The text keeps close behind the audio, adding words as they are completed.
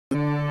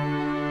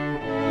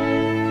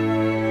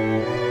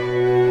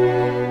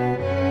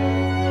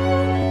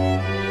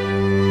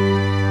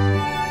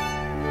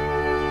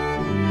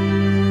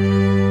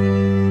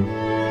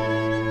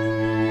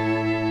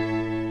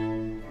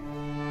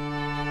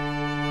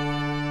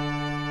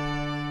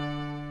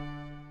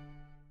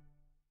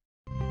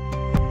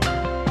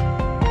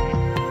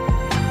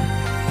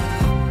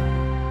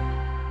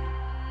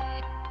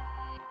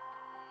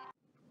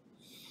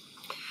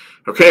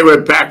Okay,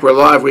 we're back. We're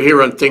live. We're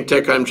here on Think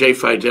Tech. I'm Jay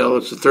Fidel.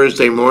 It's a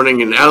Thursday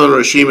morning, and Alan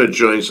Oshima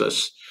joins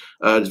us.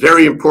 A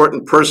very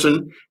important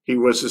person. He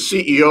was the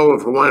CEO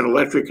of Hawaiian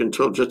Electric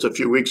until just a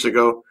few weeks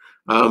ago.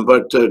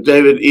 But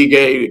David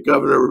Ige, the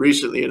governor,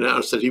 recently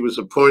announced that he was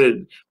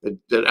appointed,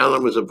 that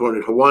Alan was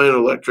appointed Hawaiian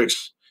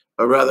Electric's,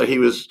 or rather, he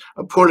was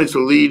appointed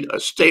to lead a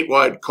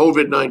statewide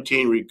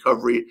COVID-19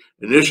 recovery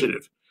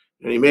initiative.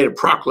 And he made a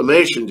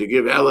proclamation to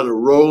give Alan a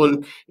role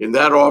in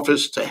that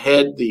office to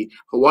head the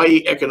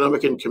Hawaii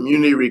Economic and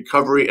Community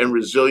Recovery and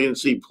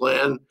Resiliency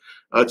Plan,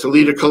 to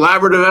lead a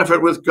collaborative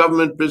effort with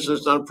government,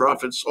 business,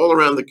 nonprofits all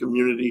around the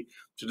community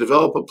to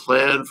develop a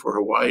plan for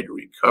Hawaii to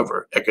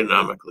recover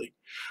economically.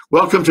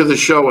 Welcome to the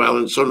show,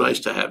 Alan. So nice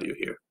to have you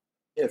here.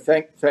 Yeah,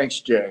 thanks,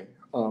 Jay.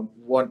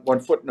 One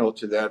footnote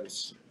to that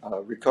is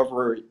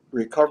recovery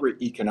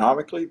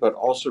economically, but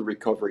also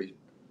recovery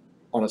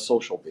on a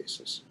social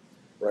basis.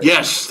 Right.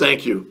 Yes,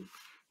 thank you.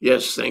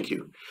 Yes, thank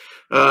you.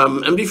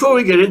 And before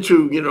we get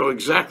into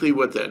exactly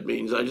what that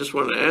means, I just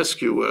want to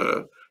ask you.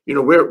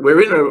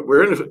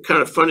 We're in a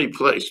kind of funny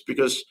place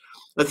because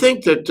I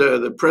think that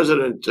the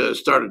president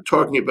started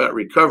talking about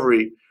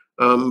recovery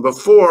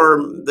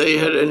before they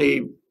had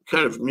any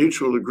kind of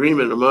mutual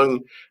agreement among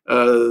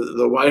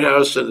the White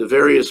House and the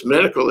various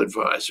medical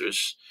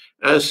advisors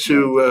as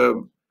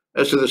to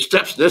the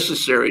steps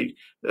necessary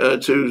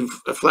to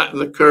flatten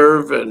the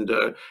curve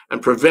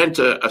and prevent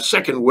a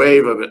second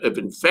wave of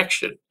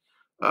infection.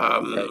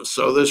 Right.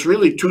 So there's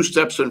really two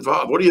steps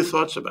involved. What are your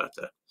thoughts about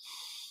that?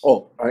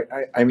 Oh,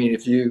 I mean,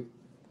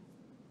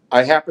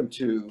 I happened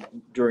to,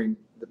 during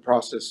the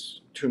process,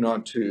 tune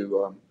on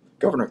to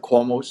Governor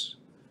Cuomo's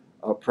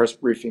press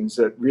briefings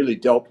that really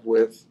dealt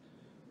with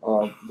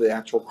the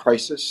actual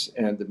crisis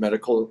and the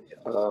medical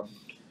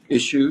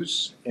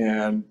issues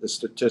and the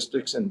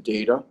statistics and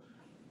data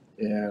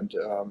and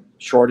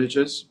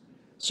shortages.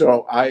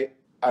 So I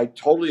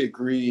totally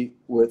agree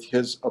with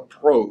his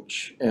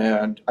approach,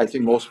 and I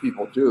think most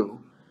people do,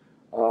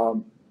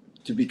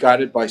 to be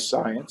guided by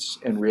science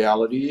and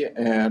reality.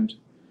 And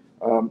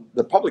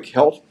the public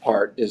health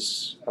part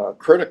is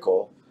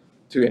critical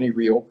to any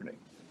reopening.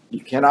 You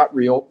cannot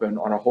reopen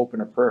on a hope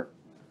and a prayer.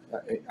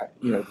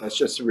 That's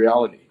just the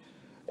reality.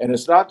 And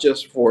it's not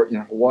just for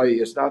Hawaii.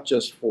 It's not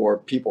just for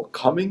people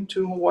coming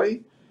to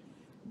Hawaii,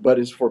 but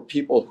it's for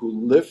people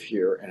who live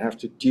here and have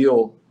to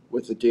deal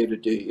with the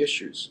day-to-day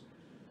issues.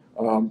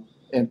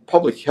 And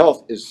public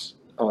health is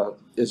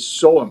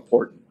so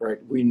important, right?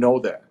 We know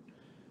that,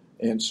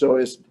 and so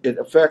it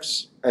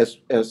affects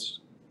as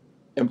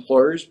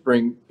employers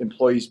bring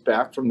employees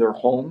back from their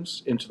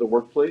homes into the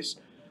workplace.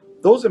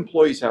 Those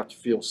employees have to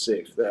feel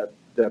safe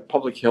that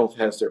public health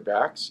has their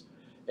backs,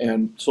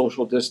 and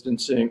social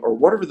distancing or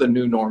whatever the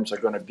new norms are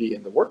going to be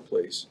in the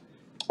workplace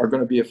are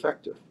going to be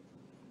effective.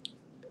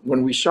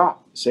 When we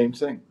shop, same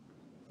thing.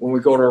 When we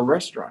go to a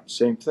restaurant,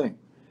 same thing,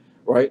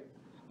 right?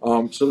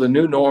 So the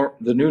new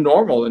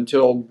normal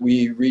until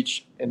we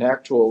reach an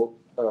actual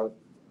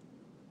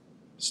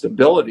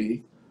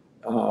stability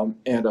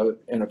and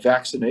a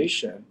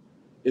vaccination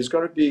is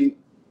going to be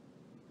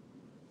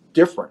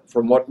different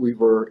from what we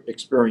were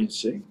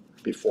experiencing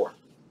before.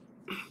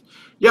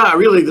 Yeah,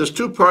 really, there's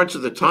two parts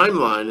of the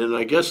timeline, and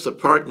I guess the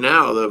part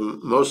now, the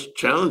most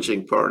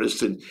challenging part, is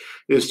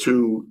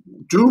to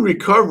do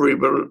recovery,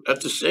 but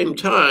at the same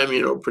time,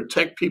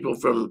 protect people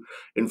from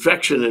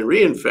infection and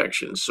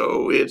reinfection.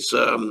 So it's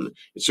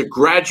a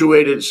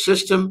graduated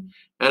system,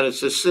 and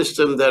it's a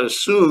system that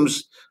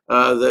assumes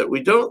that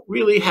we don't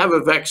really have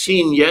a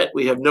vaccine yet.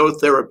 We have no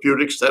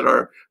therapeutics that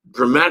are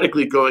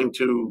dramatically going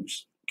to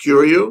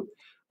cure you.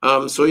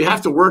 So you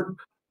have to work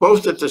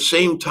both at the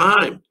same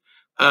time.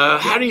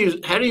 How do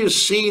you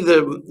see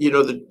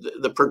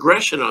the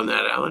progression on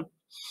that, Alan?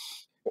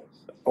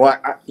 Well,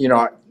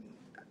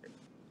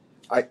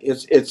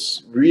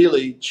 it's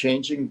really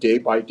changing day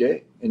by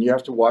day, and you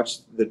have to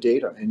watch the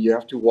data, and you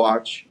have to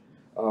watch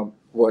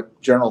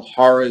what General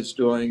Hara is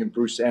doing and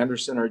Bruce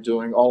Anderson are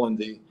doing, all in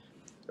the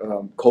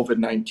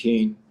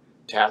COVID-19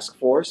 task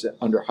force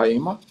under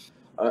HAIMA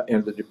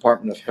and the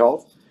Department of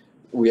Health.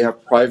 We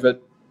have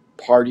private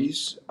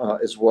parties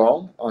as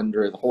well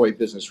under the Hawaii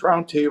Business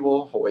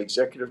Roundtable, Hawaii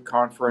Executive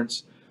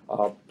Conference.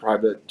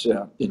 Private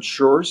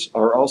insurers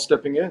are all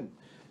stepping in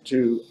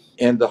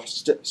and the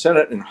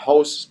Senate and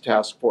House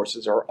task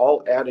forces are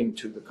all adding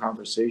to the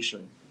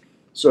conversation.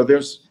 So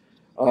there's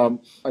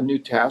a new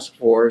task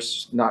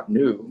force, not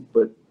new,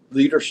 but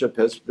leadership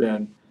has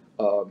been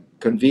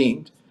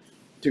convened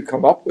to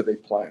come up with a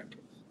plan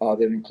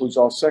that includes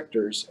all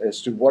sectors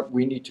as to what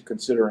we need to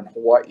consider in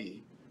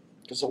Hawaii.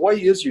 Because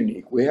Hawaii is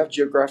unique. We have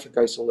geographic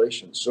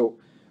isolation. So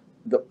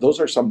those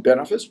are some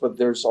benefits, but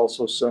there's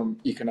also some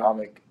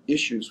economic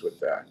issues with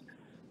that.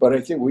 But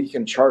I think we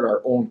can chart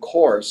our own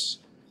course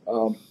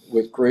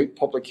with great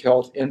public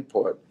health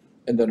input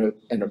and then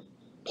a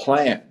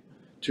plan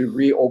to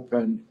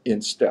reopen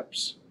in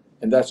steps.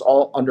 And that's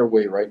all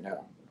underway right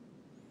now.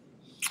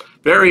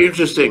 Very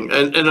interesting.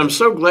 And I'm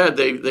so glad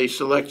they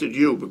selected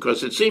you,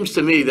 because it seems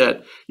to me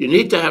that you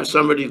need to have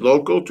somebody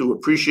local to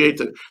appreciate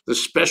the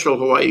special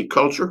Hawaii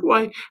culture.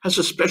 Hawaii has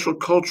a special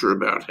culture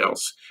about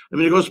health. I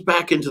mean, it goes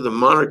back into the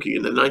monarchy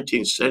in the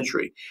 19th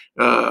century.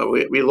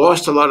 We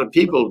lost a lot of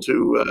people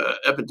to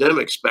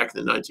epidemics back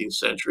in the 19th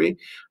century.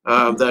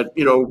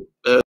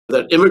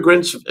 That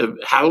immigrants,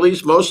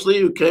 Howleys mostly,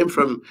 who came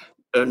from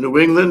New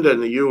England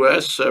and the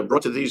U.S.,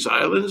 brought to these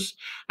islands,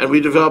 and we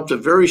developed a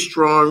very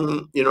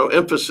strong,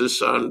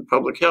 emphasis on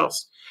public health.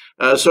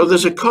 So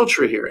there's a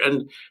culture here,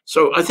 and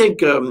so I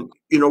think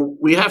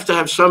we have to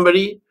have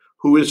somebody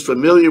who is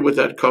familiar with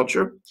that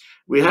culture.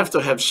 We have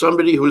to have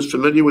somebody who is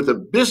familiar with the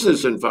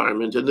business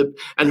environment and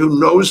who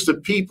knows the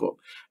people.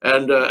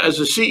 And as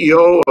a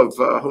CEO of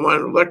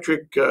Hawaiian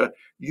Electric,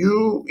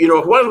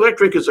 Hawaiian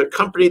Electric is a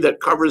company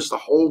that covers the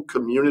whole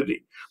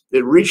community.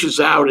 It reaches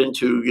out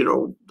into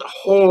the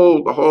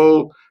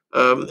whole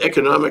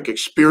economic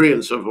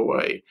experience of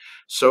Hawaii.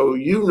 So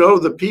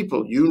the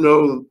people,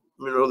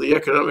 the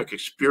economic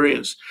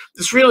experience.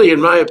 It's really,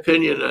 in my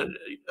opinion,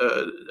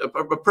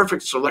 a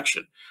perfect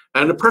selection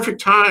and a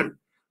perfect time,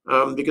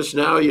 because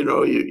now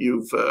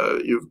you've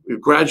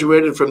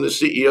graduated from the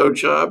CEO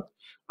job,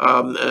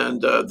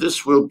 and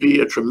this will be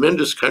a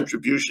tremendous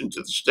contribution to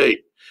the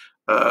state,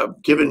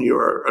 given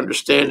your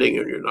understanding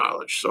and your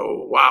knowledge.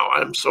 So, wow,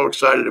 I'm so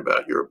excited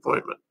about your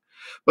appointment.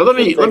 But let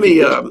me.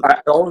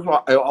 I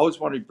always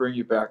want to bring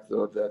you back,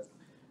 though, that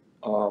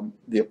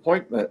the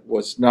appointment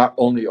was not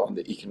only on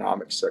the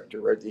economic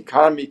sector, right? The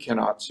economy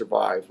cannot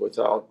survive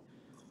without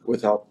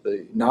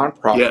the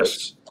nonprofits,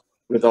 Yes.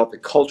 without the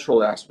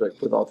cultural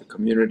aspect, without the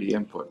community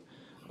input.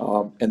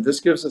 And this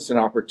gives us an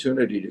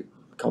opportunity to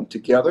come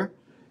together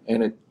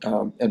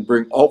and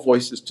bring all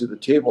voices to the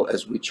table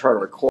as we chart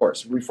our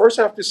course. We first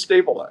have to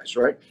stabilize,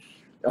 right?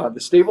 The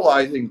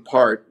stabilizing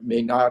part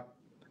may not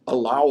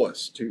allow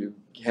us to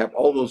have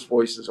all those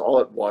voices all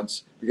at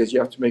once, because you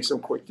have to make some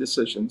quick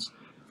decisions,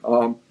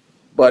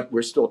 but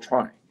we're still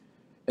trying.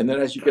 And then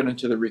as you get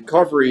into the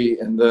recovery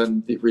and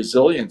then the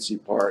resiliency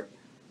part,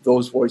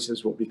 those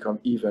voices will become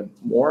even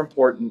more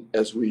important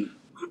as we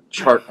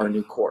chart our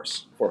new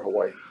course for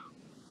Hawaii.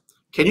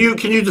 Can you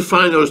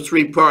define those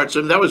three parts?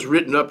 And that was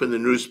written up in the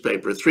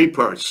newspaper. Three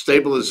parts: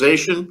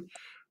 stabilization,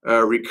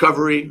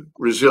 recovery,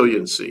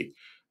 resiliency.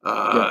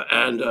 Yeah.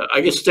 And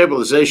I guess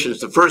stabilization is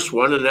the first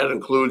one, and that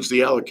includes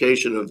the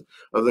allocation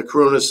of the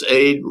Coronavirus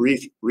Aid,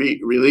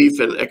 Relief,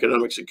 and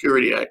Economic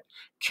Security Act,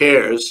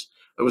 CARES.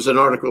 There was an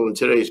article in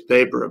today's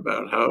paper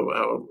about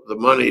how the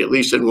money, at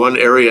least in one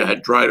area,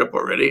 had dried up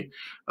already.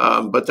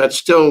 But that's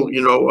still,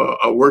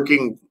 a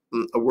working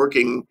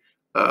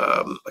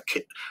um,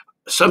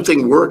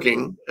 something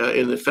working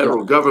in the Yeah.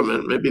 federal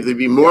government. Maybe there'd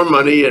be more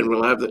money and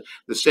we'll have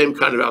the same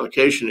kind of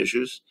allocation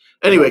issues.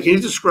 Yeah. Anyway, can you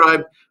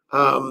describe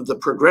the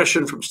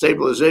progression from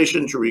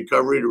stabilization to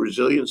recovery to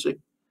resiliency?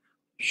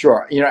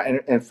 Sure.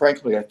 And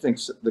frankly, I think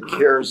the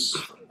CARES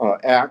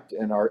Act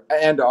and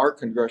our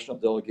congressional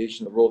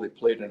delegation, the role they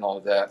played in all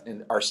of that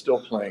and are still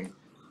playing,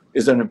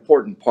 is an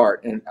important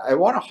part. And I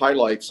want to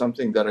highlight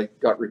something that I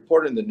got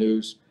reported in the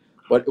news,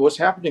 but it was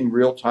happening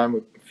real time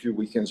a few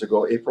weekends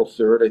ago. April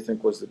 3rd, I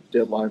think, was the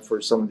deadline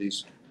for some of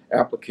these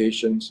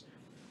applications.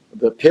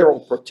 The payroll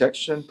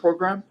protection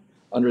program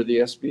under the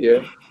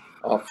SBA,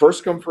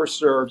 first come, first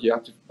served. You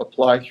have to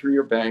apply through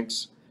your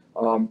banks,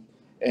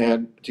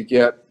 and to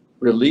get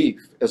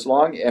relief, as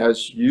long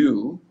as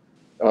you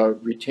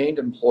retained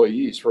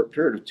employees for a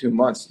period of 2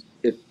 months,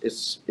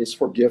 it's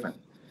forgiven.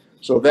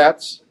 So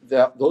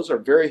those are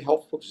very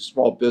helpful to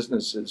small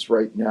businesses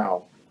right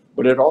now,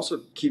 but it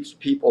also keeps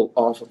people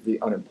off of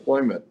the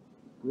unemployment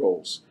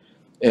rolls,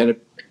 and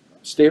it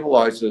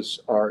stabilizes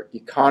our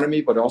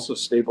economy, but also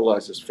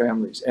stabilizes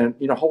families. And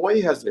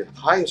Hawaii has the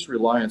highest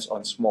reliance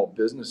on small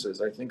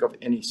businesses, I think, of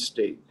any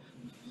state.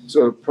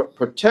 So to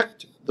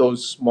protect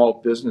those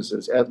small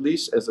businesses, at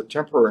least as a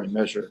temporary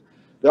measure,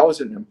 that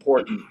was an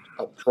important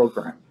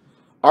program.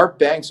 Our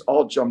banks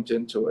all jumped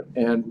into it,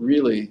 and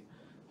really,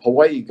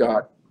 Hawaii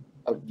got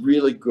a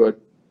really good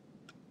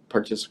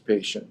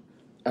participation.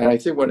 And I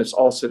think when it's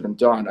all said and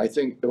done, I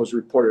think it was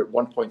reported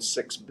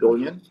 1.6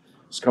 billion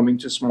is coming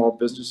to small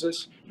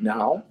businesses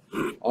now,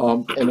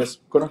 and it's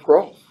going to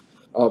grow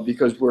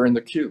because we're in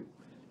the queue.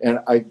 And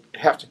I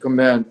have to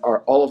commend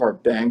all of our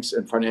banks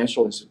and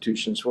financial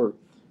institutions for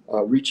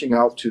reaching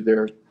out to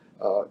their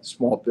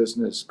small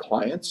business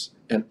clients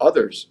and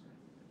others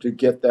to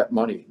get that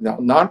money. Now,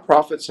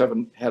 nonprofits have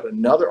had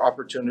another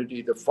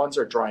opportunity. The funds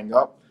are drying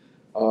up.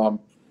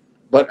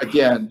 But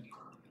again,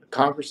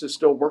 Congress is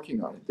still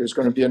working on it. There's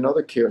going to be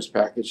another CARES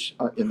package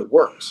in the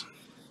works.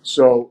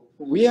 So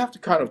we have to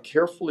kind of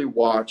carefully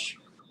watch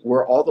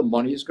where all the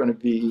money is going to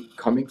be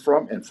coming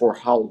from and for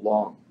how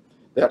long.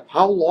 That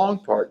how long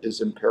part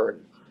is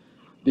imperative,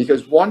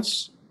 because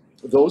once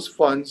those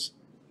funds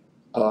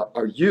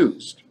are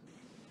used,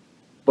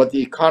 but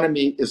the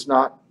economy is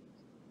not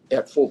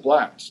at full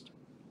blast,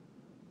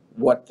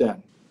 what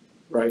then,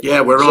 right?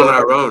 Yeah, we're on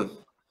our own.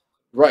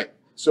 Right.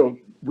 So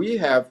we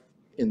have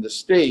in the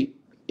state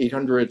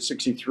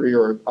 863,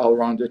 or I'll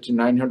round it to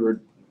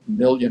 900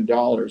 million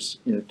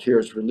in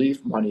CARES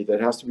relief money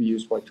that has to be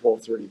used by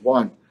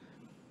 12/31.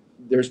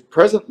 There's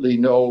presently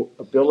no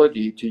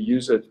ability to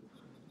use it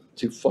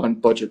to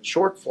fund budget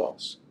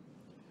shortfalls.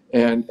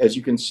 And as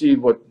you can see,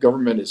 what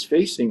government is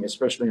facing,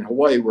 especially in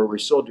Hawaii, where we're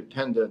so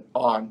dependent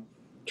on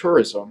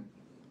tourism,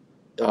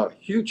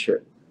 huge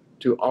hit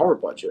to our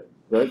budget,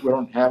 right? We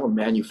don't have a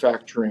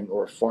manufacturing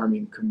or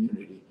farming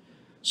community.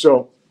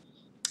 So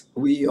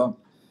we,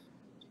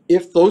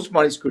 if those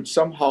monies could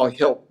somehow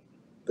help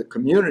the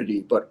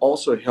community, but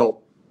also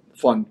help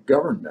fund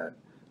government,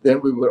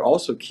 then we would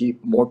also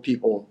keep more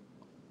people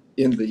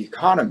in the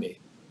economy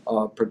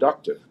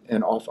productive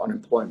and off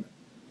unemployment.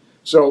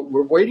 So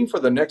we're waiting for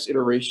the next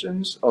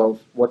iterations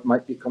of what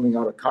might be coming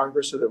out of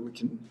Congress so that we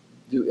can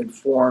do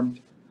informed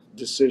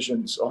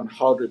decisions on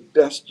how to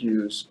best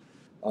use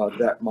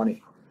that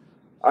money.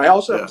 I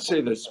also have to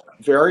say there's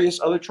various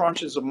other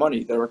tranches of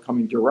money that are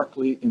coming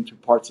directly into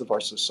parts of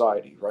our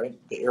society, right?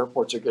 The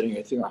airports are getting,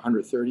 I think,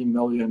 130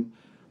 million.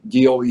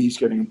 DOE is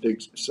getting a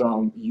big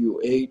sum.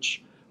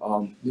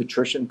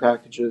 Nutrition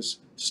packages,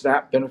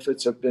 SNAP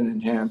benefits have been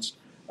enhanced.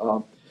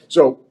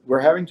 So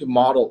we're having to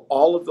model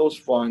all of those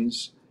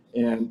funds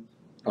and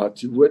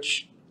to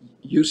which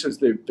uses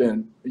they've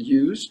been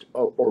used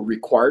or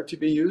required to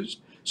be used,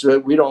 so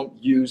that we don't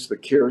use the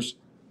CARES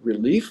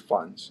relief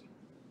funds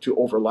to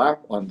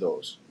overlap on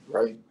those,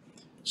 right?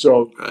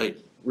 So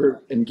we're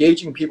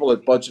engaging people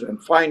at budget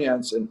and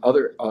finance and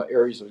other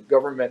areas of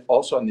government,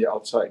 also on the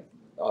outside,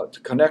 to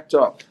connect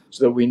up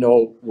so that we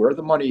know where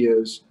the money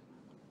is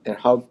and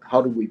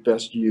how do we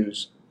best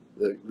use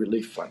the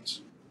relief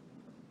funds.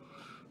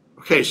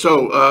 Okay,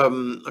 so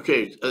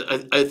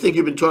I think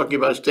you've been talking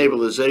about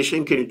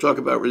stabilization. Can you talk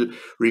about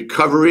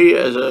recovery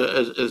as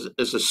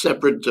a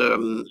separate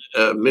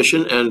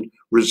mission, and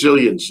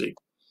resiliency?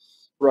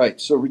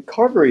 Right. So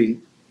recovery,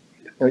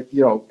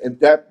 and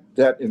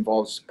that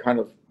involves kind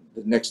of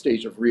the next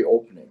stage of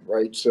reopening,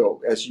 right?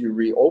 So as you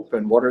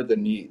reopen, what are the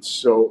needs?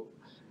 So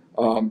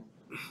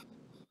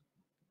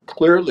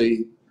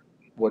clearly,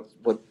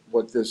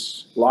 what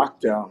this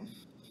lockdown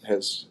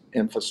has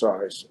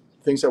emphasized,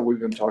 things that we've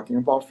been talking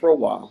about for a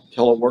while: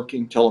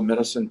 teleworking,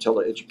 telemedicine,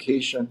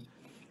 teleeducation.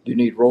 You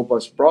need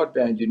robust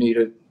broadband. You need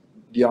it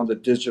beyond the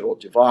digital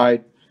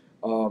divide,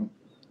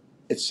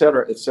 et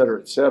cetera, et cetera,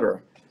 et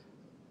cetera.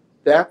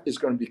 That is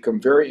going to become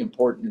very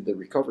important in the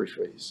recovery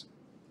phase.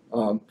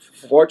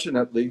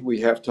 Fortunately,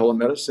 we have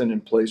telemedicine in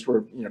place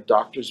where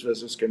doctors'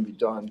 visits can be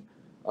done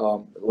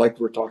like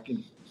we're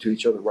talking to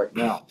each other right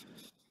now.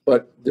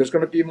 But there's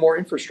going to be more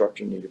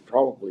infrastructure needed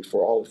probably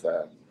for all of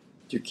that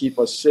to keep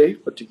us safe,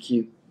 but to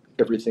keep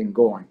everything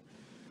going.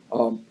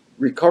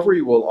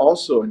 Recovery will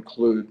also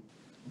include,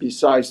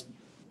 besides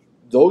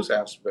those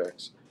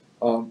aspects,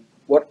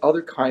 what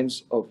other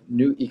kinds of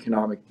new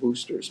economic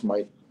boosters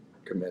might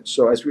come in.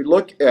 So as we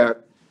look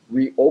at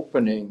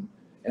reopening,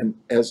 and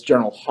as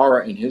General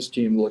Hara and his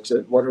team looks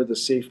at what are the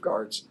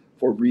safeguards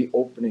for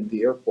reopening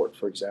the airport,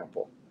 for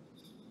example,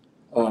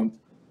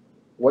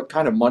 what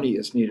kind of money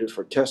is needed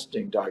for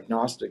testing,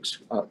 diagnostics,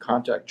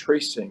 contact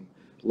tracing,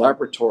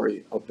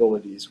 laboratory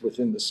abilities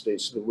within the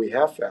state so that we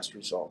have fast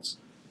results?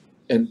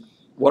 And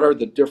what are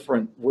the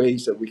different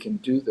ways that we can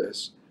do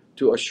this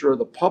to assure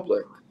the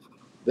public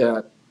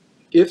that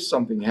if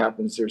something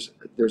happens,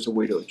 there's a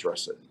way to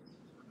address it?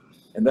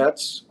 And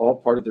that's all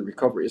part of the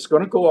recovery. It's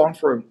going to go on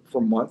for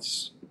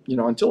months,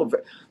 until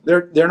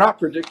they're not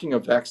predicting a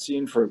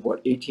vaccine for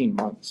 18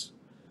 months.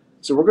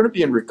 So we're going to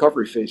be in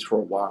recovery phase for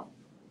a while.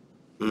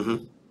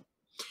 Mm-hmm.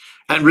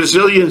 And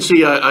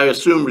resiliency, I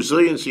assume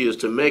resiliency is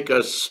to make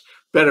us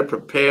better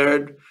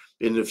prepared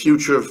in the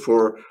future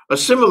for a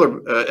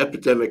similar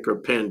epidemic or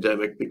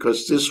pandemic,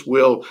 because this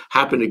will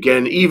happen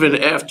again even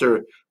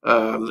after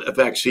a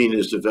vaccine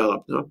is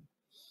developed, no?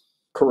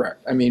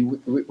 Correct. I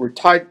mean, we're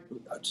tied.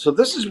 So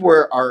this is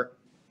where our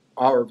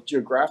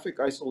geographic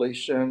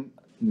isolation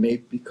may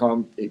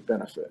become a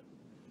benefit.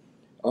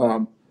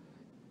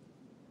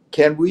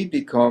 Can we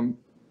become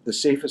the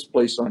safest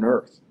place on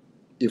earth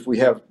if we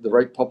have the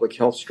right public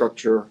health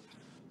structure,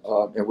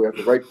 and we have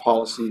the right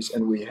policies,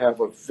 and we have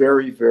a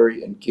very,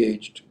 very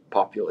engaged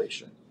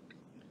population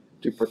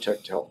to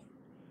protect health?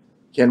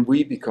 Can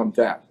we become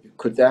that?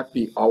 Could that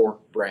be our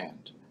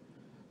brand?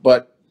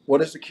 But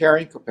what is the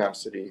carrying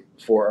capacity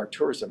for our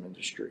tourism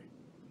industry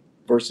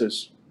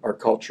versus our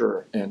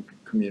culture and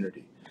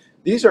community?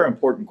 These are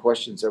important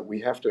questions that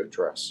we have to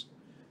address.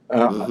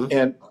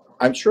 And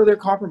I'm sure there are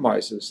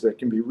compromises that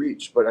can be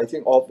reached, but I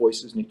think all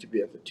voices need to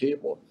be at the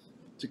table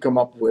to come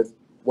up with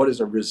what does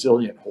a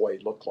resilient Hawaii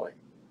look like.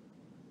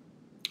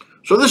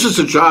 So this is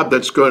a job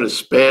that's going to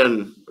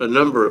span a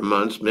number of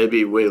months,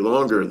 maybe way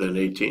longer than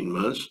 18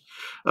 months.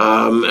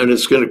 And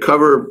it's going to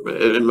cover,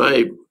 in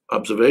my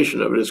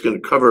observation of it, it's going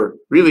to cover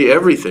really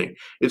everything.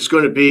 It's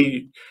going to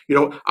be,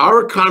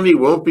 our economy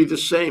won't be the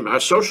same. Our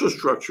social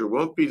structure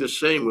won't be the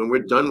same when we're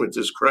done with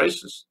this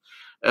crisis.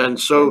 And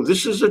so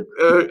this is a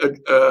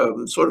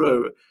sort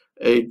of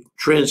a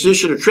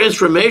transition, a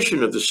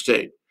transformation of the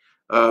state.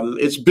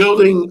 It's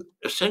building,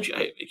 essentially,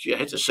 I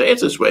hate to say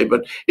it this way,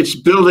 but it's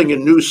building a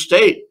new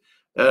state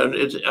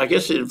And I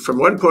guess from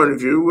one point of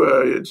view,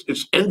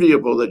 it's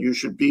enviable that you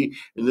should be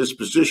in this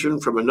position.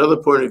 From another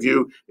point of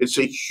view, it's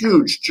a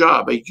huge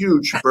job, a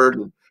huge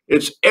burden.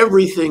 It's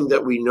everything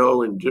that we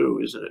know and do,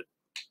 isn't it?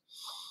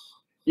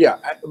 Yeah,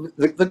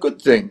 the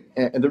good thing,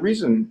 and the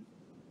reason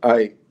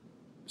I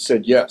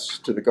said yes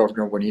to the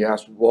governor when he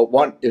asked, well,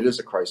 one, it is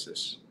a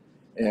crisis.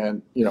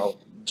 And,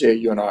 Jay,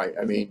 you and I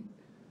mean,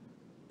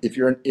 if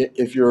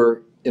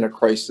you're in a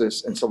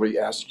crisis and somebody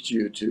asks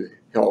you to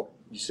help,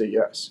 you say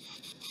yes.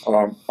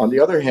 On the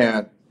other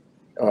hand,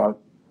 uh,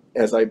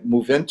 as I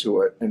move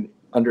into it and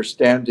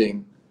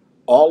understanding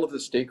all of the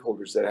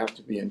stakeholders that have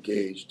to be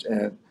engaged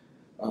and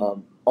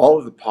all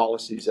of the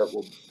policies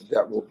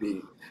that will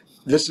be,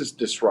 this is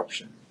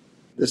disruption.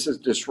 This is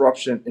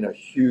disruption in a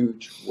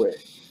huge way,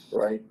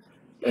 right?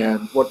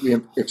 And what we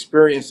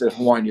experienced at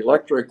Hawaiian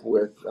Electric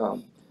with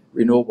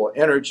renewable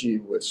energy,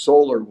 with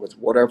solar, with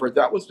whatever,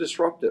 that was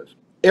disruptive.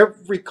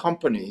 Every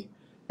company,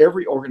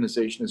 every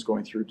organization is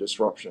going through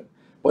disruption.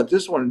 But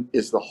this one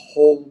is the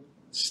whole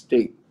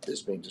state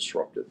is being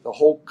disrupted. The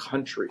whole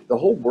country, the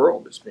whole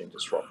world is being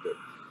disrupted.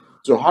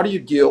 So how do you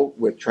deal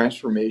with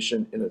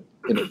transformation in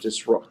a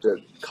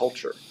disrupted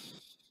culture?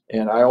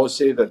 And I always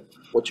say that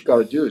what you got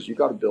to do is you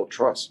got to build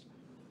trust,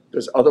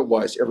 because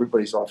otherwise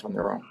everybody's off on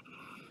their own.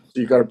 So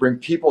you got to bring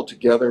people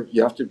together.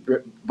 You have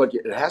to, but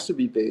it has to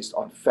be based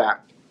on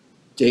fact,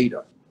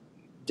 data,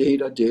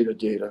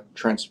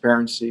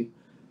 transparency,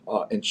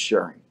 and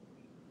sharing.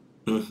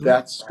 Mm-hmm.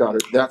 That's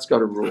got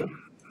to rule.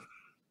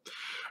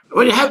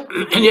 Well,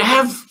 you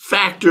have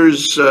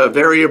factors,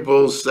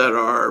 variables that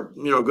are,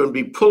 going to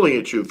be pulling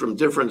at you from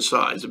different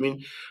sides. I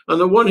mean, on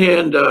the one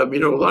hand, a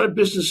lot of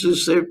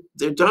businesses,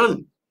 they're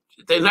done.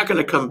 They're not going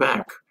to come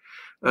back.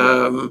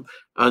 On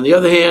the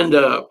other hand,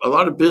 a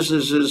lot of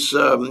businesses,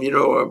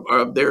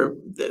 they're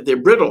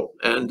brittle,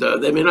 and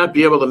they may not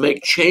be able to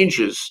make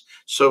changes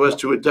so as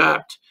to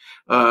adapt.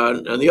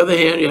 On the other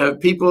hand, you have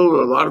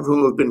people, a lot of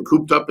whom have been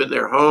cooped up in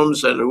their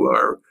homes and who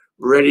are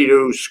ready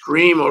to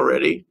scream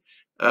already.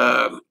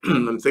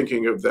 I'm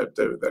thinking of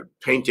that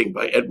painting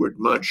by Edward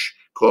Munch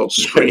called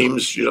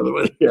 "Screams." You know the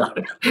one.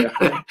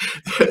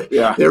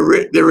 Yeah.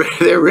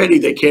 They're ready.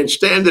 They can't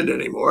stand it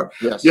anymore.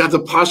 Yes. You have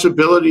the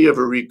possibility of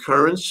a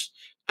recurrence,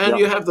 and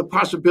you have the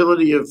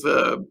possibility of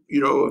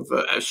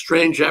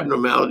strange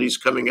abnormalities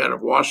coming out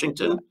of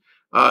Washington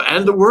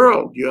and the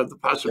world. You have the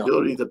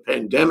possibility the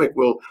pandemic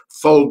will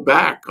fold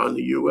back on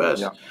the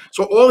U.S.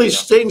 So all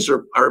these things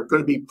are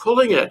going to be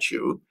pulling at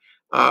you.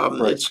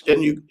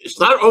 It's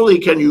not only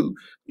can you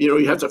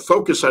have to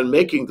focus on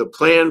making the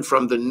plan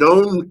from the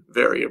known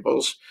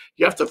variables.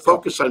 You have to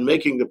focus on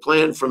making the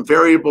plan from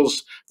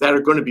variables that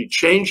are going to be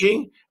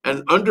changing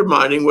and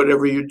undermining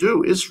whatever you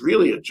do. It's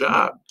really a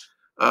job.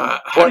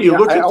 How do you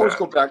look at that?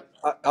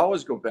 I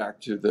always go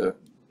back to the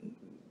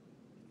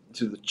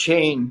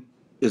chain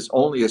is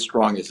only as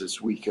strong as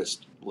its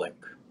weakest link,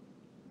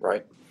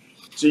 right?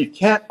 So you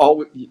can't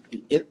always,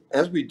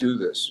 as we do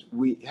this,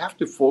 we have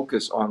to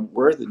focus on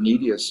where the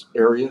neediest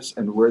areas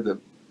and where the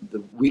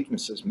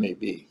weaknesses may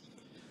be.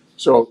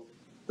 So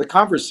the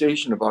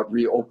conversation about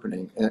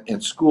reopening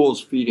and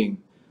schools feeding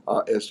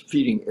as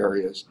feeding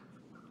areas,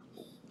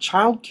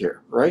 childcare,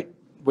 right?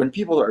 When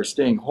people are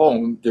staying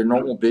home, their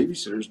normal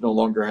babysitters no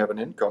longer have an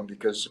income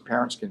because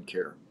parents can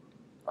care.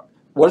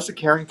 What is the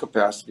carrying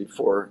capacity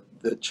for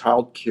the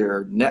child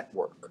care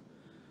network?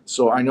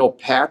 So I know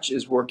Patch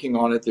is working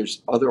on it.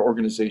 There's other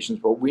organizations,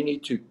 but we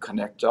need to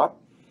connect up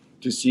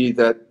to see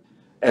that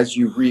as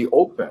you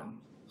reopen,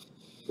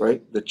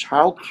 right, the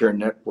child care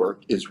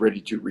network is ready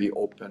to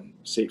reopen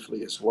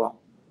safely as well.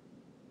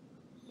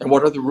 And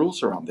what are the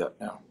rules around that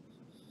now?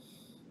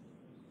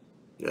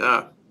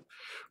 Yeah.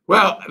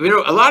 Well,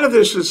 a lot of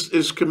this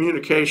is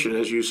communication,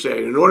 as you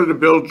say. In order to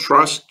build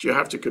trust, you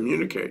have to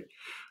communicate.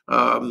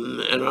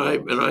 And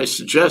I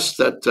suggest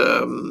that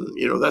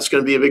that's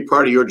going to be a big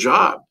part of your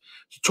job.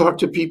 Talk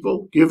to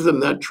people, give them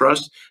that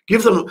trust,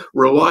 give them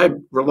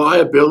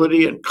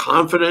reliability and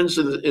confidence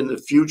in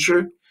the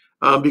future,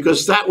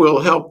 because that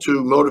will help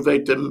to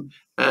motivate them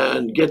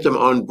and get them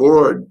on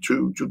board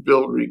to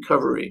build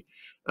recovery.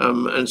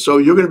 And so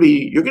you're going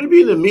to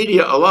be in the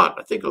media a lot.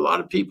 I think a lot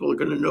of people are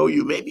going to know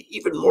you, maybe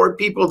even more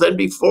people than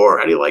before.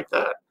 How do you like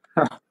that?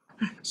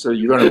 So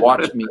you're going to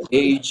watch me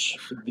age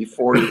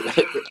before you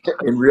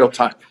in real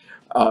time.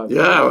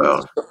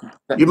 Well,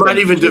 you might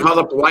even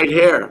develop white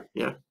hair.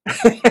 Yeah.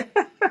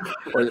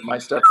 Or it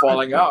might start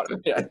falling out.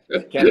 I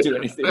can't do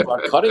anything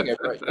about cutting it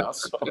right now.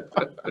 So.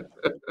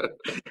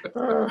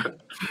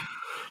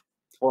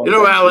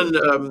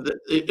 Alan,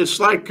 it's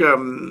like,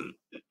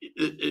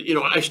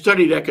 I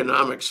studied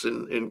economics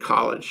in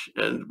college,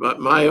 and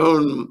my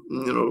own,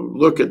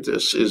 look at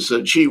this is,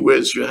 gee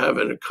whiz, you have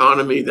an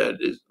economy that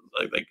is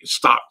like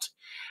stopped.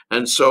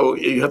 And so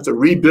you have to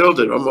rebuild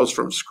it almost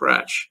from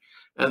scratch.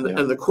 And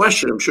the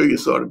question, I'm sure you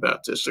thought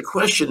about this, the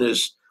question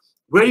is,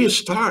 where do you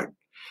start?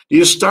 Do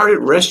you start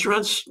at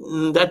restaurants?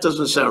 That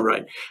doesn't sound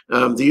right.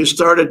 Do you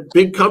start at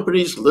big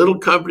companies, little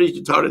companies?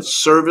 You start at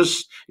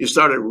service? You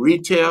start at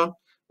retail?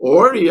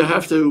 Or do you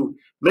have to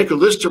make a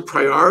list of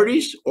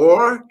priorities,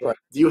 or Right.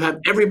 do you have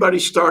everybody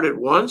start at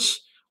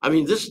once? I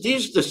mean, the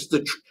phases,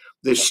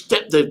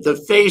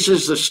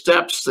 the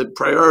steps, the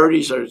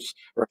priorities are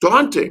Right.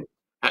 daunting.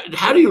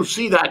 How do you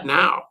see that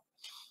now?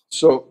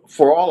 So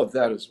for all of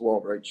that as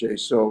well, right, Jay?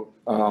 So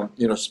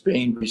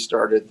Spain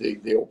restarted.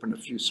 They opened a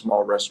few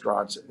small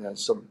restaurants and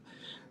some.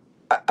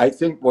 I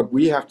think what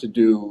we have to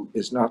do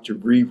is not to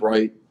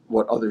rewrite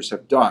what others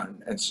have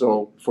done, and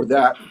so for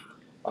that,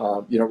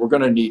 we're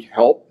going to need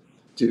help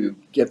to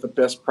get the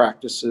best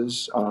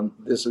practices.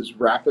 This is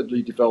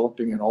rapidly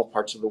developing in all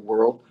parts of the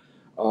world,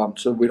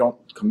 so we don't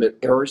commit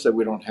errors that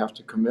we don't have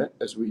to commit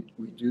as we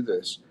do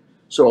this.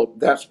 So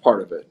that's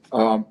part of it.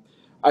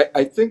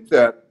 I think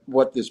that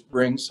what this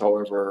brings,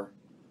 however,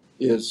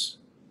 is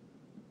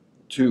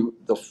to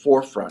the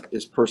forefront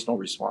is personal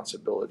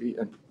responsibility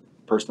and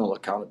personal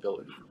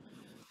accountability.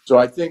 So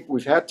I think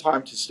we've had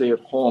time to stay at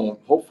home.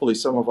 Hopefully,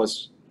 some of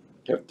us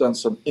have done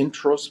some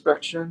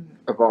introspection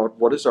about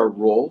what is our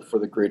role for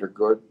the greater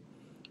good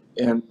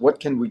and what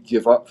can we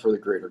give up for the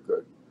greater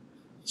good.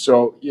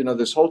 So,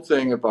 this whole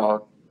thing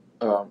about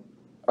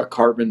a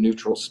carbon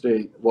neutral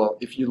state, well,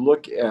 if you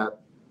look at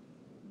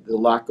the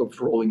lack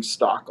of rolling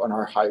stock on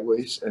our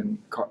highways and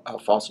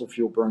fossil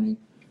fuel burning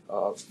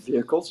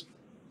vehicles,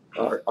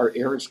 our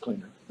air is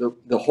cleaner.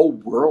 The whole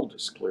world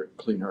is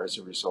cleaner as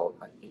a result.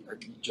 I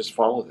just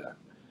follow that.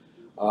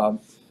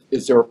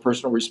 Is there a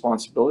personal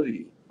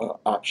responsibility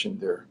option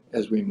there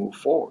as we move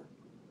forward,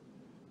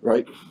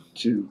 right,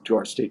 to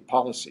our state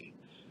policy?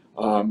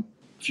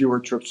 Fewer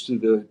trips to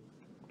the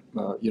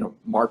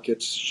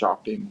markets,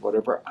 shopping,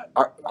 whatever.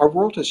 Our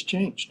world has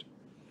changed.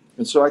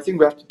 And so I think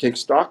we have to take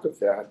stock of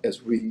that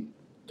as we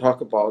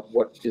talk about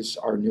what is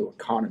our new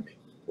economy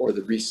or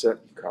the reset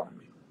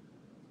economy.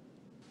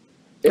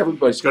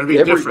 It's going to be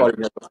different.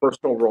 Everybody has a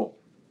personal role.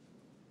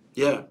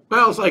 Yeah.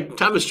 Well, it's like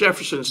Thomas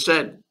Jefferson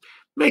said,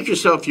 make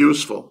yourself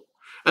useful.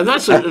 And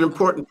that's an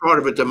important part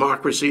of a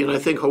democracy. And I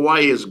think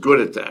Hawaii is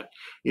good at that.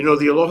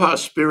 The Aloha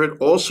spirit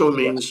also Yes,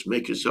 means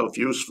make yourself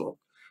useful.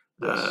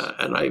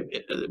 yes.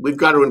 We've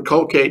got to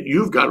inculcate,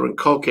 you've got to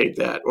inculcate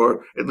that,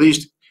 or at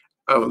least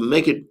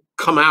make it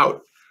come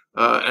out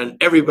and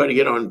everybody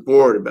get on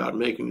board about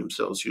making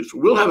themselves useful.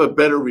 We'll have a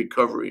better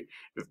recovery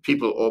if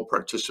people all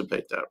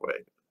participate that way.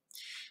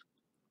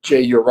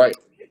 Jay, you're right.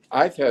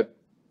 I've had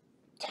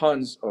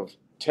tons of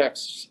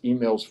texts,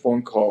 emails,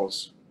 phone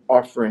calls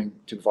offering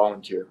to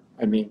volunteer.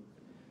 I mean,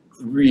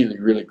 really,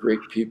 really great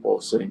people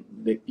saying,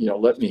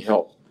 let me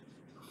help.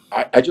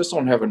 I just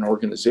don't have an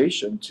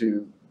organization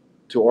to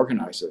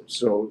organize it.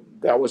 So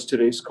that was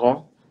today's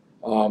call.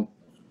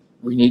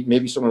 We need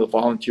maybe some of the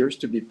volunteers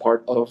to be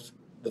part of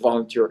the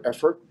volunteer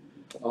effort,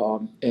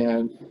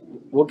 and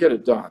we'll get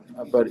it done.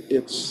 But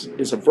it's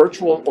a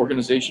virtual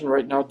organization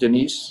right now.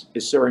 Denise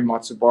Iseri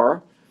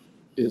Matsubara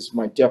is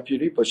my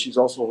deputy, but she's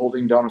also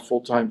holding down a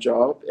full-time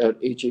job at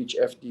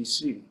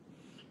HHFDC.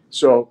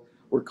 So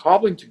we're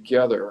cobbling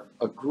together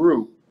a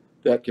group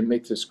that can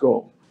make this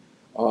go.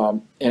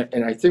 And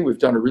I think we've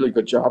done a really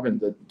good job in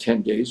the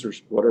 10 days or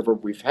whatever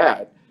we've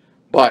had,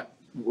 but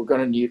we're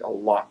going to need a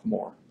lot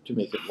more to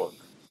make it work.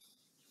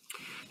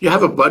 You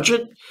have a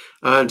budget?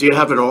 Do you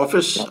have an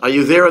office? Yeah. Are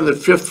you there on the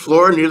fifth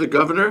floor near the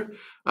governor?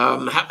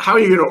 How are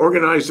you going to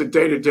organize the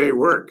day-to-day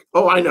work?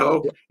 Oh, I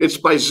know. Yeah. It's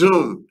by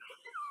Zoom.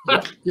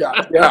 Yeah.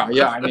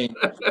 I mean,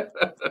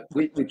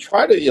 we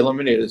try to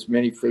eliminate as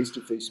many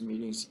face-to-face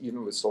meetings,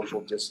 even with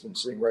social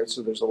distancing, right?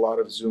 So there's a lot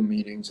of Zoom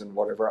meetings and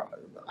whatever.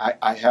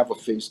 I have a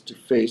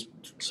face-to-face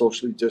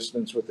socially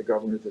distanced with the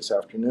governor this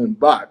afternoon,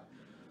 but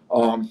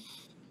I,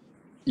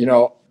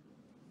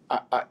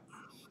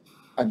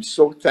 I'm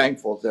so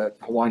thankful that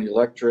Hawaiian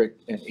Electric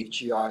and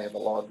HEI have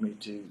allowed me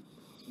to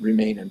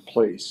remain in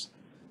place,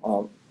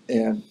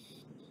 and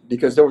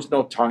because there was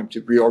no time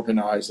to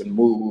reorganize and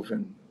move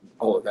and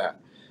all of that,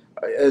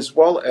 as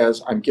well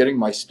as I'm getting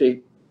my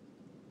state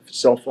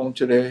cell phone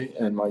today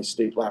and my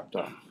state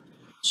laptop.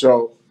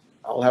 So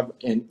I'll have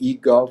an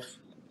eGov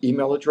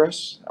email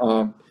address.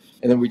 And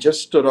then we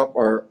just stood up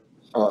our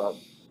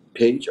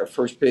page, our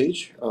first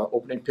page,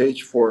 opening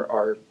page for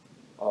our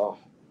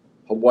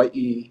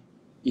Hawaii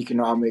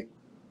Economic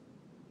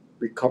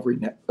Recovery,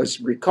 it's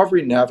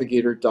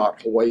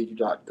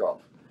recoverynavigator.hawaii.gov.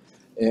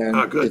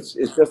 And Good. it's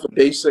just a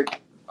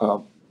basic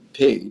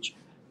page.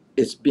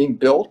 It's being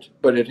built,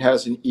 but it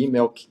has an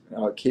email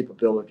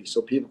capability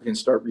so people can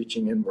start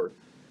reaching inward.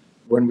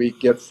 When we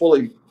get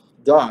fully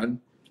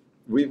done,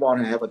 we want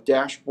to have a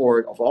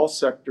dashboard of all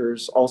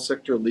sectors, all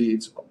sector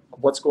leads,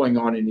 what's going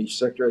on in each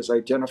sector as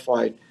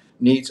identified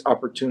needs,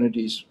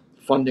 opportunities,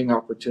 funding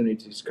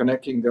opportunities,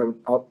 connecting them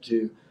up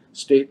to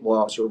state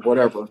laws or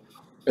whatever,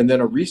 and then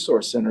a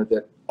resource center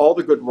that all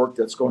the good work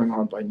that's going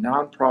on by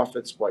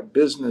nonprofits, by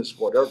business,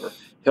 whatever,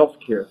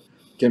 healthcare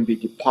can be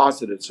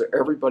deposited so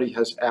everybody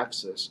has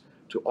access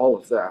to all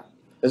of that,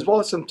 as well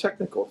as some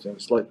technical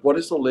things like what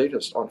is the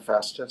latest on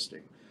fast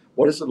testing?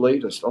 What is the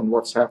latest on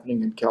what's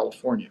happening in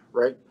California,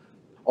 right?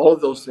 All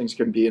of those things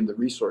can be in the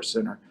resource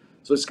center.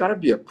 So it's got to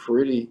be a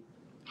pretty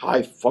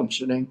high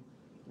functioning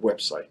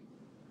website.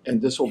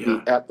 And this will be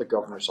Yeah. at the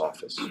governor's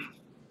office.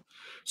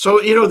 So,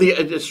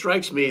 it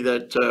strikes me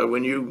that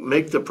when you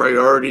make the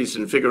priorities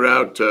and figure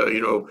out,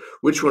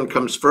 which one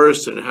comes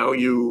first and how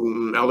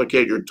you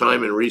allocate your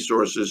time and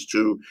resources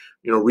to,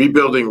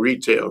 rebuilding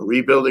retail,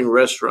 rebuilding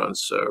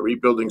restaurants,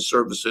 rebuilding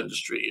service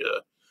industry,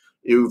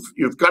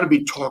 you've got to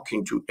be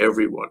talking to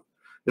everyone.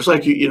 It's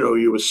like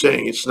you were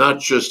saying, it's not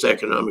just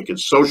economic,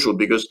 it's social,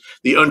 because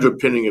the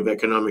underpinning of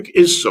economic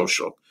is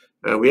social.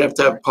 We have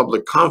to have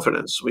public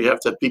confidence. We have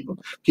to have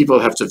people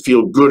have to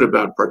feel good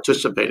about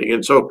participating.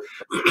 And so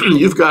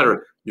you've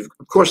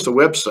of course the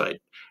website,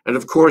 and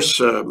of course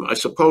I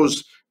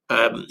suppose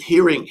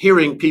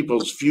hearing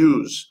people's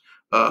views,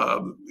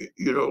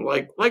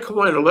 like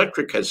Hawaiian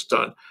Electric has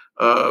done.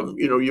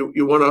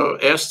 You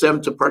want to ask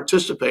them to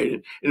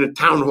participate in a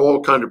town hall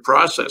kind of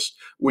process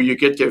where you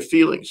get their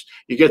feelings,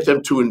 you get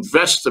them to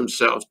invest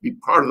themselves, be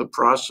part of the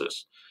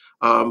process.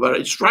 But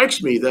it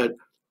strikes me that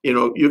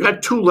you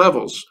got two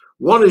levels.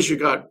 One is you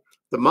got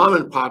the mom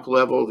and pop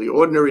level, the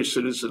ordinary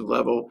citizen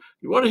level.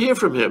 You want to hear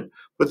from him.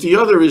 But the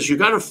other is you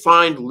got to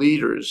find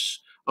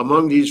leaders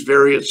among these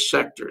various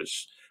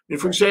sectors.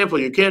 For example,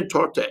 you can't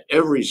talk to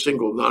every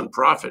single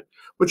nonprofit,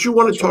 but you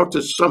want to talk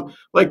to some,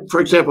 like,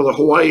 for example, the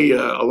Hawaii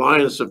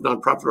Alliance of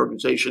Nonprofit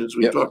Organizations.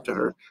 We talked to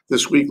her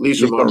this week,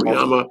 Lisa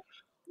Maruyama.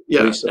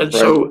 Yeah, Lisa, and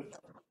so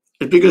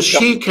because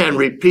she can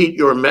repeat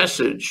your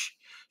message,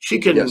 she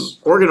can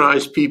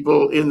organize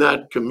people in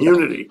that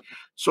community.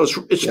 So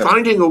it's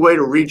finding a way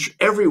to reach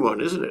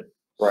everyone, isn't it?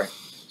 Right.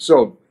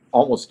 So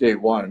almost day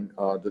one,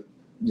 the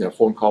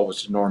phone call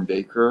was to Norm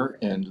Baker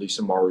and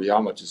Lisa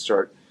Maruyama to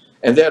start,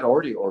 and they had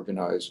already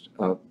organized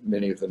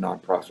many of the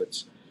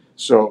nonprofits.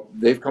 So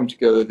they've come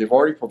together. They've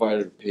already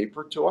provided a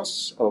paper to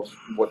us of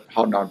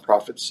how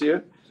nonprofits see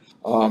it,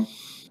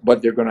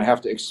 but they're going to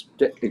have to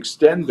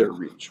extend their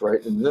reach,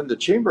 right? And then the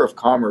Chamber of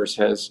Commerce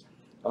has,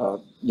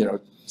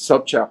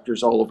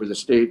 subchapters all over the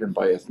state and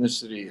by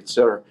ethnicity, et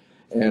cetera.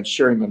 And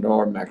Sherry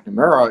Manoa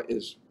McNamara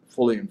is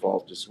fully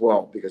involved as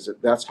well, because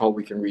that's how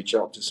we can reach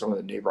out to some of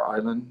the neighbor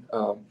island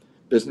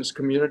business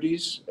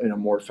communities in a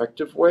more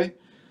effective way.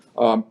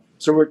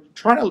 So we're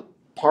trying to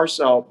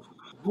parse out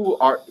who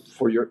are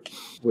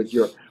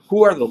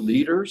the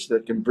leaders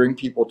that can bring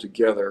people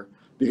together,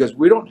 because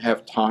we don't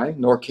have time,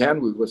 nor can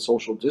we with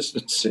social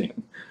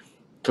distancing,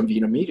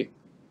 convene a meeting,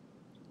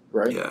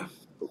 right? Yeah.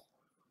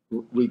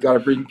 We got to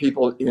bring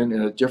people in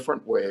a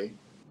different way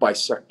by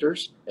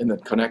sectors and then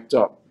connect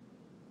up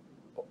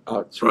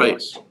to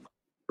us.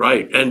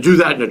 Right, and do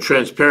that in a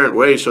transparent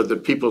way so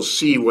that people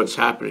see what's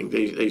happening.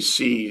 They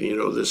see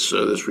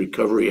this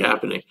recovery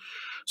happening.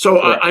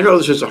 So I know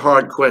this is a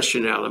hard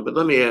question, Alan, but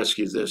let me ask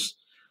you this: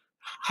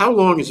 how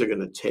long is it going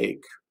to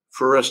take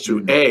for us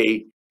to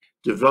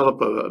develop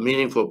a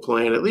meaningful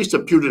plan, at least a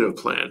putative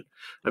plan?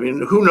 I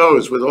mean, who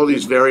knows, with all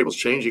these variables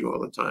changing all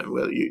the time,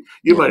 whether you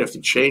might have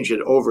to change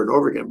it over and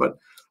over again. But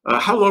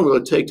how long will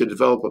it take to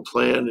develop a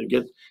plan and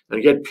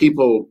get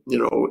people,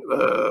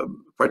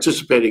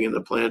 participating in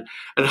the plan?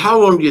 And how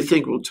long do you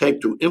think it will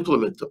take to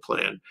implement the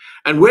plan?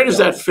 And where does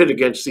that fit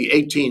against the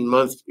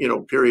 18-month,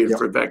 period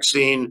for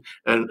vaccine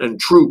and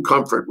true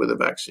comfort with a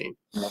vaccine?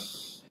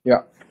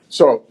 Yeah.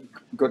 So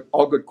good,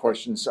 all good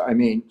questions. I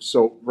mean,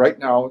 so right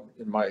now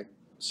in my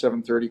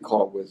 7:30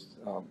 call with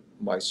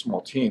my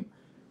small team,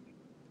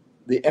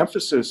 the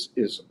emphasis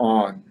is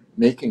on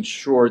making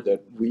sure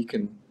that we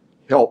can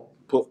help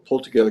pull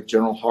together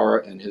General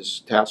Hara and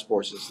his task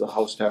forces, the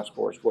House task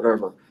force,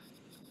 whatever,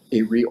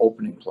 a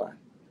reopening plan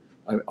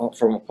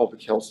from a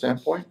public health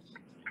standpoint,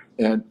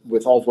 and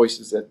with all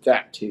voices at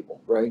that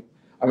table, right?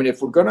 I mean,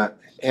 if we're going to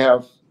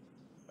have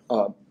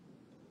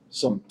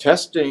some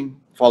testing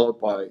followed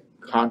by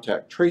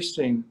contact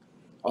tracing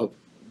of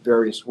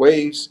various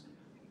ways,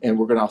 and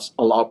we're going to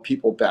allow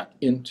people back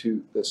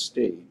into the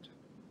state,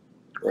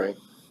 right?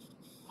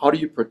 How do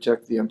you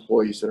protect the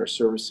employees that are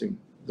servicing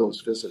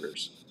those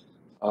visitors?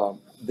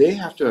 They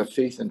have to have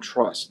faith and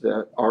trust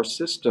that our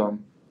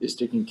system is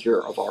taking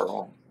care of our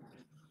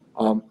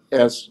own.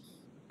 As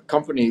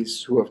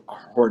companies who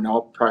are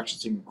now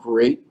practicing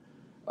great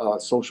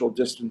social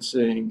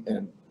distancing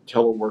and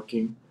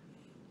teleworking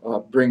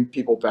bring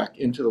people back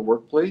into the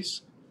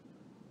workplace,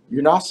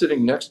 you're now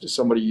sitting next to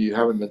somebody you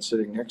haven't been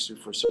sitting next to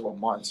for several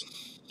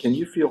months. Can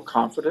you feel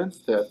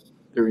confident that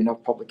there are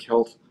enough public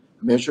health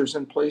measures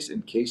in place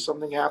in case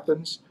something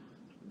happens,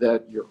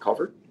 that you're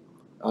covered,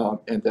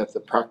 and that the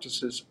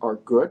practices are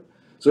good?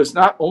 So it's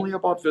not only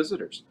about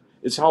visitors,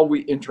 it's how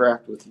we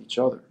interact with each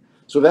other.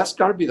 So that's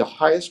got to be the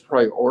highest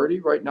priority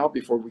right now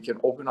before we can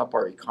open up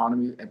our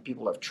economy and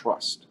people have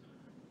trust.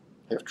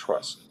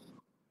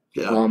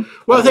 Yeah.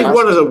 Well, I think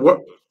one of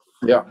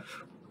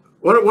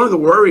the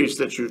worries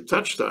that you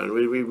touched on,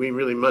 we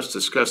really must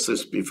discuss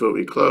this before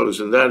we close,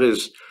 and that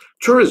is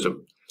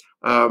tourism.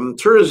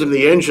 Tourism,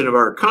 the engine of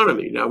our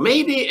economy. Now,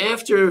 maybe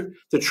after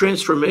the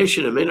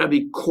transformation, it may not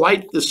be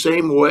quite the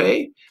same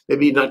way,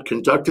 maybe not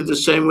conducted the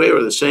same way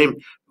or the same,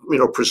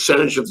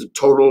 percentage of the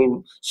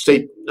total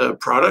state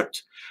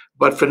product.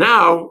 But for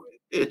now,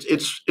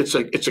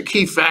 it's a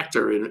key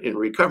factor in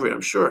recovery,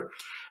 I'm sure.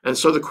 And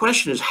so the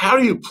question is, how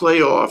do you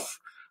play off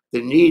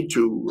the need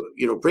to,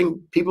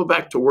 bring people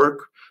back to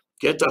work,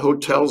 get the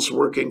hotels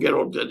working, get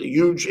all the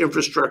huge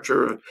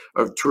infrastructure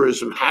of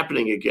tourism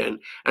happening again,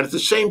 and at the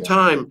same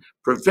time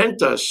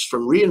prevent us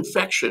from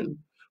reinfection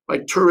by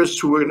tourists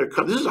who are going to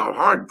come. This is a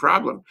hard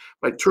problem.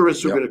 By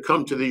tourists who are Yep. going to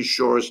come to these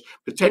shores,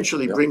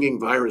 potentially Yep. bringing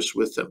virus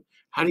with them.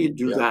 How do you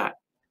do Yep. that?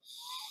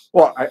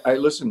 Well, I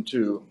listened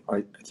to,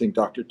 I think,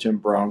 Dr. Tim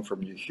Brown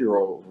from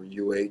UHERO over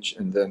UH,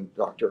 and then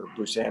Dr.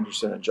 Bruce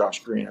Anderson and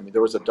Josh Green. I mean,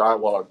 there was a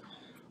dialogue.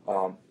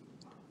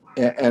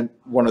 And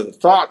one of the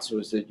thoughts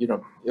was that,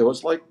 it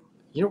was like,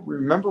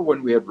 remember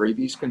when we had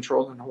rabies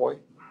control in Hawaii?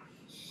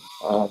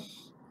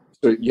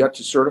 So you had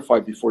to certify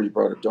before you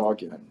brought a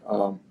dog in,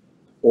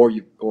 or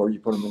you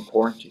put them in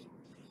quarantine.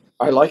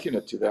 I liken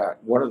it to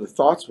that. One of the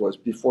thoughts was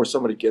before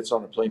somebody gets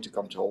on a plane to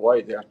come to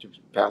Hawaii, they have to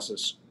pass a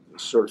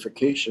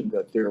certification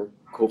that they're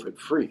COVID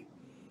free,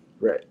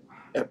 right?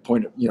 At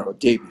point of, a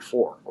day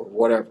before or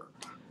whatever.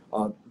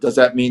 Does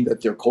that mean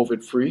that they're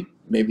COVID free?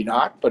 Maybe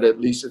not, but at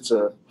least it's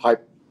a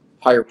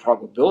higher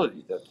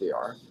probability that they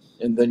are.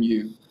 And then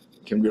you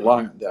can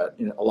rely on that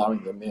in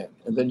allowing them in.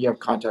 And then you have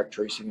contact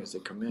tracing as they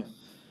come in.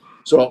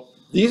 So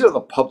these are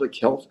the public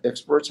health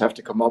experts have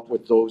to come up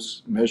with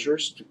those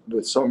measures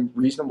with some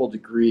reasonable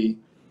degree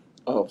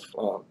of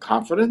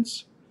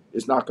confidence.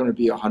 It's not going to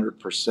be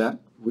 100%.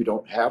 We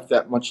don't have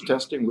that much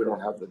testing. We don't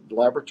have the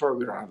laboratory.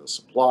 We don't have the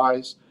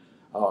supplies.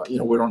 We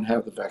don't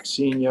have the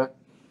vaccine yet.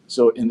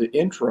 So in the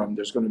interim,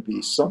 there's going to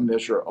be some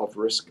measure of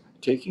risk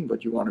taking,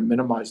 but you want to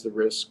minimize the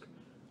risk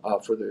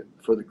for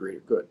the greater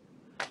good.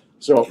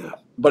 So,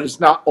 but it's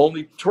not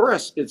only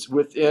tourists, it's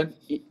within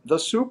the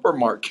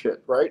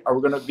supermarket, right? Are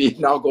we going to be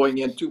now going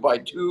in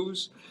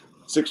 2x2s,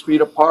 6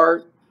 feet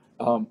apart?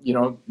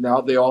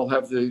 Now they all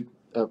have the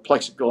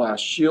plexiglass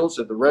shields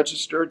at the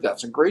register.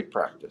 That's a great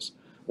practice.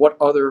 What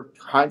other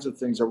kinds of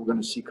things are we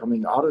going to see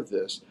coming out of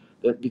this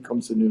that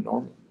becomes the new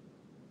normal?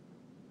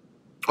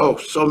 Oh,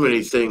 so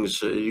many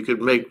things. You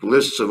could make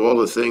lists of all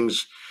the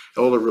things,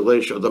 all the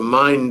relation, the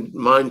mind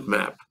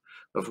map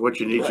of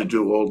what you need to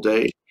do all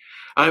day.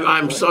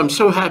 I'm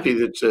so happy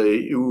that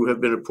you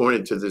have been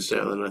appointed to this,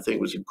 Alan. I think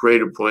it was a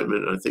great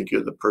appointment, and I think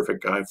you're the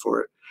perfect guy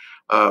for it.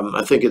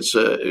 I think it's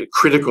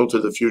critical to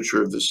the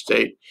future of the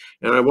state,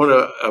 and I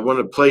want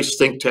to place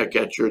ThinkTech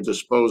at your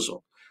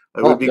disposal.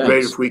 It would be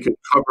great if we could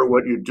cover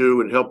what you do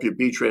and help you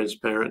be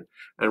transparent.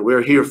 And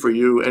we're here for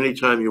you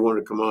anytime you want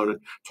to come on and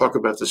talk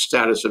about the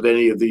status of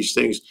any of these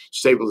things: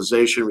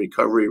 stabilization,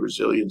 recovery,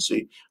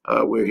 resiliency.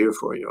 We're here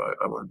for you.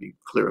 I want to be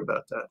clear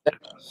about that.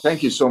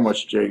 Thank you so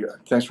much, Jay.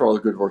 Thanks for all the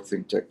good work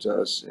ThinkTech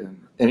does.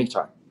 And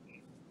anytime.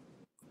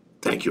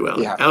 Thank you,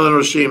 Alan. Yeah. Alan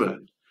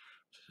Oshima,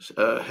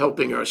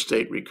 helping our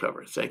state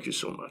recover. Thank you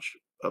so much.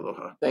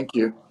 Aloha. Thank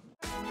you.